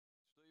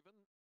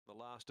The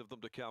last of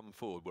them to come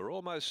forward. We're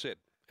almost set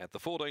at the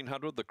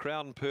 1400, the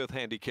Crown Perth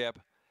Handicap.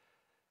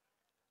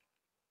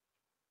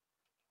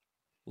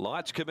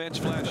 Lights commence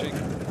flashing.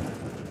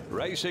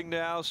 Racing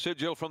now,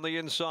 Sigil from the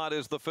inside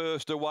is the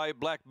first away.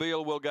 Black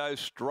Beal will go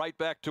straight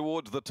back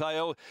towards the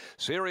tail.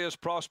 Serious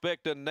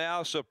Prospect and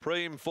now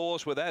Supreme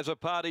Force with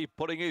Azapati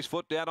putting his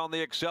foot down on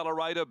the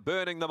accelerator,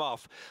 burning them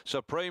off.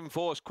 Supreme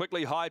Force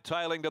quickly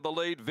hightailing to the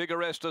lead.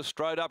 Vigoresta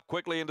strode up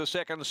quickly into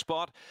second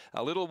spot.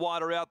 A little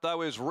wider out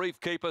though is Reef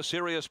Keeper.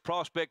 Serious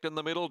Prospect in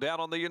the middle,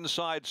 down on the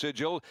inside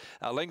Sigil.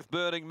 A length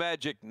Burning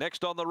Magic.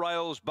 Next on the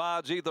rails,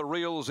 Bardsey, the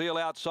Real Zeal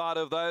outside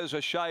of those.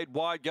 A shade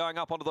wide going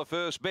up onto the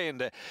first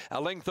bend.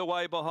 A length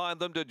away behind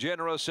them to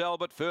Generous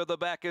Albert. Further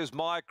back is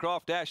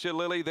Mycroft, Asher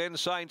Lily, then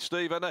St.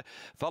 Stephen.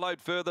 Followed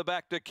further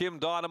back to Kim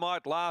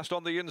Dynamite. Last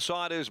on the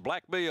inside is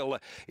Black Beal.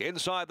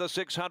 Inside the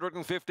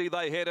 650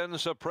 they head in.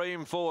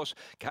 Supreme Force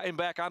came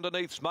back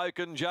underneath Smoke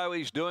and Joe.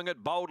 He's doing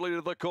it boldly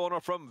to the corner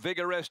from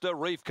Vigoresta.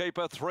 Reef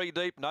Keeper 3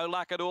 deep. No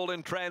luck at all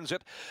in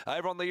transit.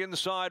 Over on the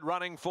inside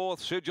running fourth.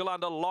 Sigil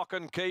under lock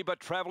and key but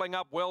travelling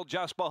up well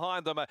just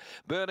behind them.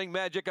 Burning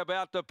Magic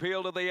about to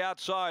peel to the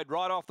outside.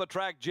 Right off the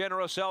track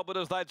Generous Albert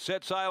as they'd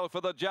set sail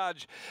for the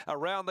judge.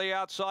 Around the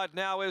outside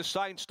now is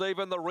St.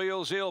 Stephen, the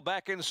Real Zeal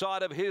back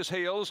inside of his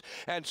heels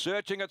and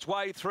searching its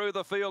way through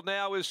the field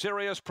now is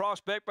Serious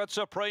Prospect, but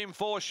Supreme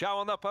Force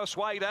showing the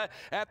persuader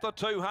at the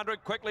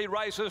 200, quickly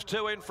races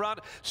 2 in front.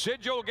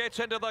 Sigil gets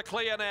into the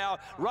clear now,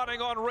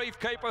 running on Reef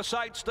Keeper.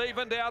 St.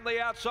 Stephen down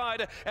the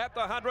outside at the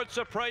 100,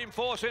 Supreme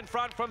Force in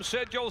front from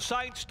Sigil.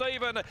 St.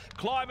 Stephen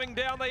climbing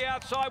down the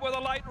outside with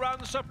a late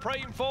run.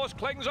 Supreme Force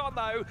clings on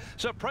though.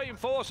 Supreme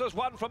Force has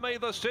won from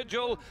either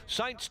Sigil,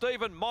 St.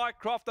 Stephen,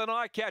 Mycroft and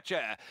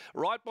Eyecatcher.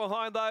 Right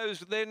behind those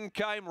then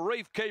came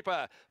Reef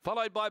Keeper,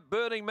 followed by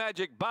Burning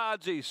Magic,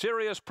 Bardsey,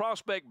 Serious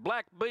Prospect,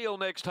 Black Beal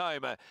next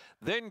home.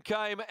 Then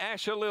came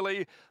Asher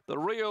Lily, the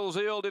Real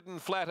Zeal didn't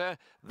flatter.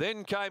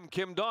 Then came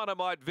Kim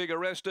Dynamite,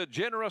 Vigoresta,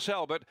 Generous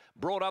Albert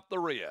brought up the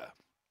rear.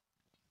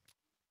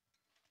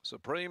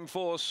 Supreme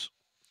Force,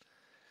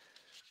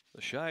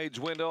 the shades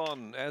went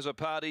on as a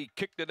party,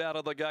 kicked it out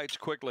of the gates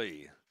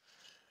quickly.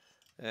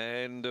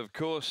 And of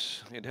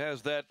course, it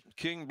has that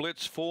King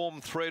Blitz form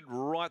thread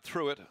right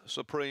through it.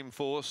 Supreme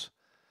Force,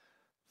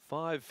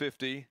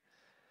 550,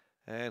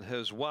 and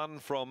has won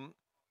from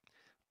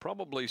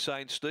probably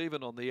St.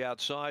 Stephen on the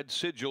outside.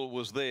 Sigil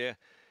was there,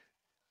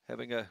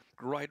 having a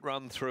great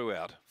run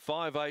throughout.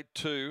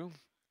 582,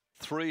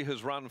 3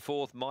 has run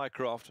fourth.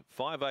 Mycroft,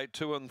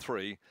 582 and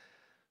 3.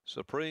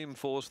 Supreme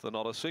Force, the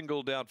not a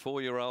single doubt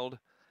 4-year-old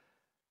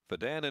for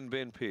Dan and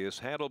Ben Pearce,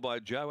 handled by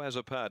Joe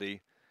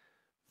Azapati.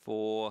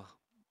 For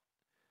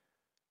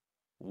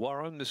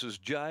Warren, this is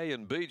Jay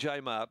and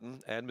BJ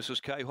Martin and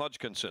Mrs. Kay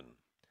Hodgkinson.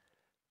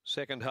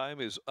 Second home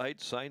is 8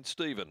 St.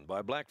 Stephen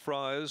by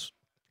Blackfriars,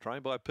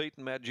 trained by Pete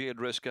and Matt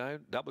Giadresco,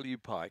 W.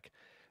 Pike.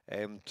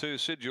 And 2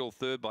 Sigil,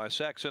 third by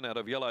Saxon out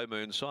of Yellow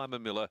Moon,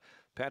 Simon Miller,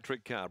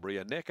 Patrick Carberry.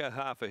 A necker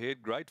half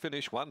ahead, great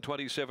finish,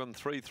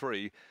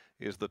 127.33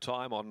 is the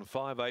time on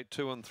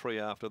 5.82 and 3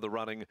 after the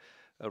running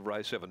of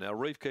race 7. Now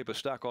Reef Keeper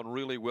stuck on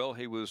really well.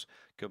 He was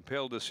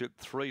compelled to sit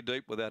 3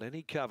 deep without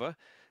any cover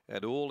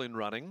at all in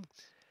running.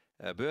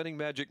 Burning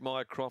Magic,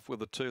 Mycroft were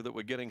the 2 that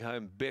were getting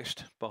home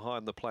best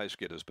behind the place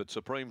getters, but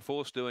Supreme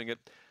Force doing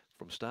it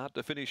from start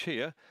to finish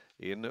here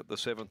in the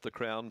 7th, the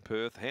Crown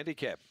Perth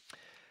Handicap.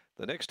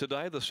 The next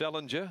today, the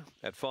Salinger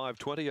at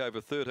 520 over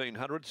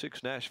 1300.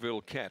 6 Nashville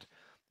Cat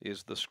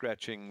is the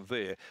scratching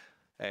there.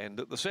 And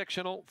the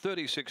sectional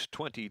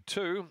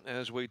 36.22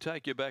 as we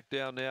take you back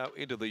down now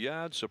into the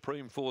yard.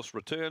 Supreme Force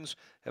returns,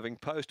 having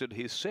posted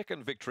his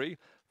second victory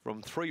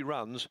from 3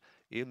 runs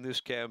in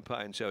this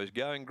campaign. So he's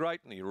going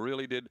great, and he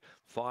really did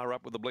fire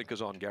up with the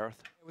blinkers on, Gareth.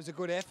 It was a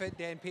good effort.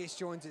 Dan Pearce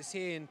joins us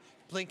here, and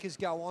blinkers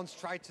go on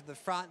straight to the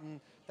front, and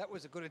that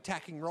was a good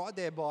attacking ride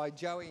there by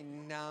Joey,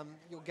 and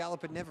your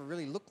galloper never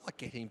really looked like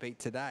getting beat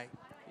today.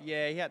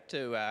 Yeah, he had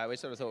to, we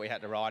sort of thought we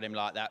had to ride him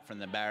like that from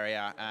the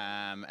barrier,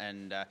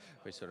 and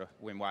we sort of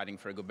been waiting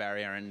for a good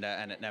barrier, and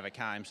it never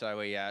came. So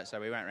we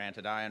went round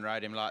today and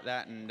rode him like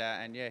that,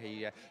 and yeah,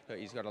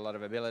 he's got a lot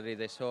of ability,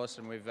 this horse,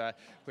 and we've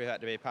had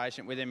to be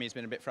patient with him. He's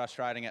been a bit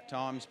frustrating at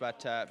times,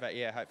 but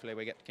yeah, hopefully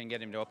we can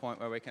get him to a point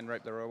where we can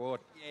reap the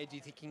reward. Yeah, do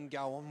you think he can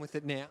go on with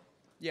it now?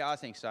 Yeah, I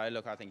think so.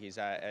 Look, I think he's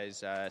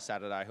a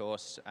Saturday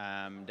horse,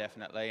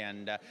 definitely.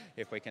 And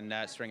if we can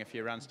string a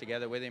few runs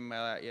together with him,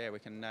 yeah, we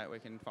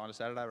can find a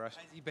Saturday race.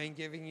 Has he been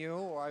giving you,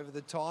 or over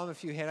the time, a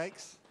few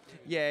headaches?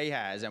 Yeah, he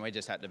has, and we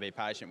just had to be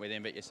patient with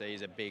him. But you see,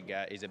 he's a big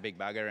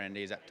bugger, and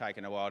he's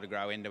taken a while to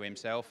grow into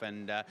himself.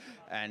 And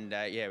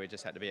yeah, we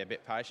just had to be a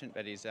bit patient.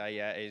 But he's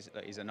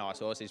a nice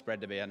horse. He's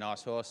bred to be a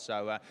nice horse.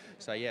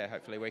 So yeah,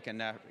 hopefully we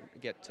can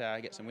get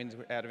some wins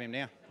out of him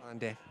now. And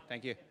Dan.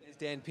 Thank you. There's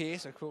Dan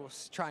Pearce, of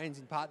course, trains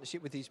in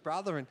partnership with his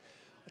brother. And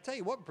I tell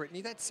you what,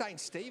 Brittany, that St.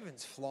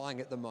 Stephen's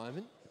flying at the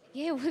moment.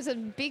 Yeah, it was a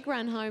big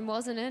run home,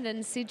 wasn't it?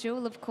 And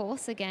Sigil, of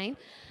course, again.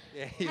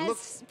 Yeah, he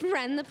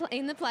ran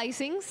in the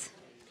placings.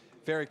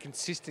 Very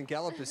consistent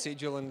galloper,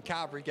 Sigil, and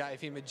Carberry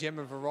gave him a gem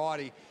of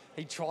variety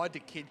he tried to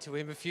kid to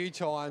him a few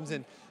times,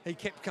 and he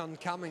kept on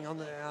coming on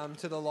the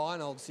to the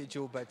line, old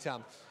Sigil, but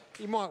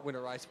he might win a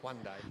race one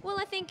day. Well,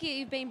 I think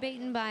you've been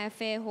beaten by a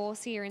fair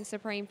horse here in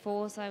Supreme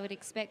Force. I would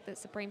expect that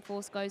Supreme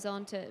Force goes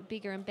on to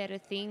bigger and better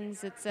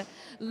things. It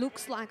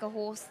looks like a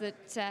horse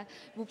that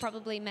will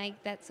probably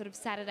make that sort of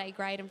Saturday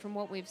grade, and from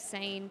what we've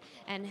seen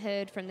and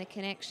heard from the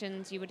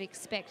connections, you would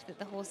expect that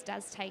the horse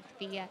does take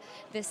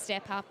the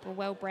step up, a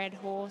well-bred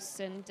horse,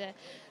 and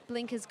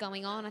blinkers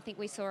going on. I think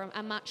we saw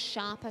a much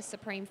sharper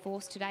Supreme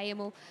Force today, and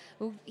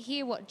we'll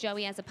hear what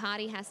Joey as a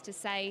party has to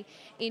say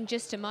in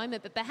just a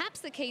moment. But perhaps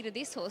the key to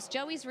this horse,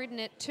 Joey's ridden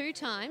it 2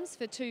 times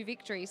for 2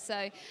 victories,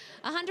 so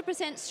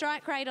 100%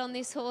 strike rate on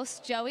this horse,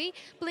 Joey.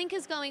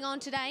 Blinkers going on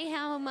today,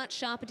 how much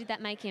sharper did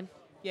that make him?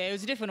 Yeah, it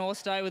was a different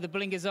horse today with the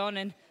blinkers on,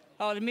 and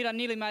I'll admit I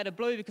nearly made a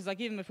blue because I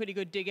gave him a pretty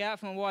good dig out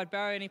from a wide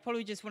barrier, and he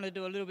probably just wanted to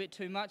do a little bit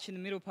too much in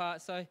the middle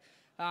part, so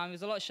it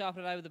was a lot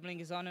sharper today with the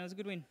blinkers on, and it was a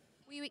good win.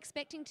 Were you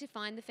expecting to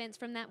find the fence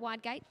from that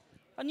wide gate?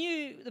 I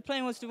knew the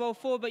plan was to roll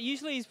forward, but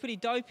usually he's pretty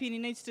dopey and he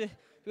needs to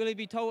really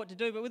be told what to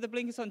do. But with the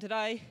blinkers on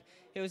today,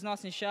 it was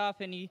nice and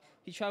sharp, and he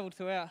travelled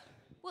throughout.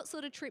 What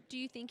sort of trip do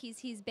you think is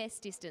his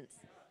best distance?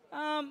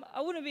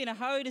 I wouldn't be in a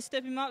hurry to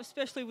step him up,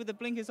 especially with the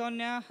blinkers on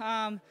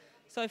now.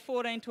 So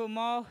 14 to a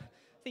mile.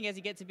 I think as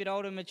he gets a bit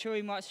older and mature,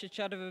 he might stretch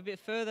out of a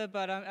bit further,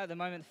 but at the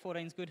moment, the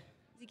 14 is good.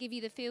 Does he give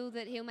you the feel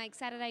that he'll make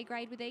Saturday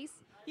grade with ease?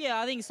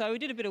 Yeah, I think so. We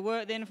did a bit of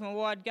work then from a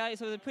wide gate,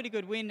 so it was a pretty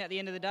good win at the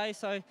end of the day.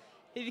 So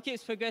if he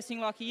keeps progressing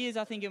like he is,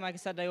 I think he'll make a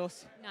Saturday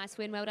horse. Nice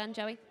win. Well done,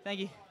 Joey.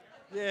 Thank you.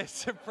 Yeah,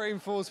 Supreme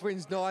Force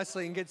wins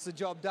nicely and gets the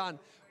job done.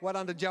 Well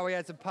done to Joey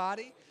as a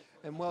party,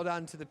 and well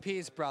done to the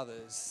Pierce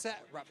brothers.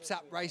 That wraps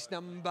up race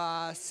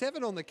number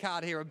 7 on the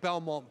card here at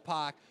Belmont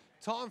Park.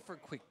 Time for a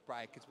quick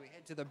break. As we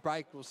head to the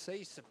break, we'll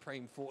see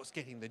Supreme Force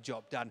getting the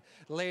job done,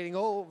 leading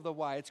all the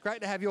way. It's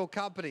great to have your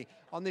company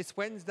on this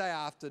Wednesday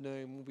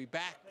afternoon. We'll be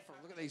back for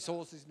a look at these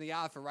horses in the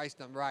yard for race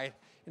number 8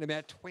 in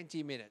about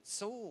 20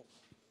 minutes.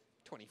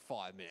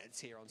 25 minutes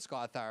here on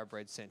Sky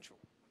Thoroughbred Central.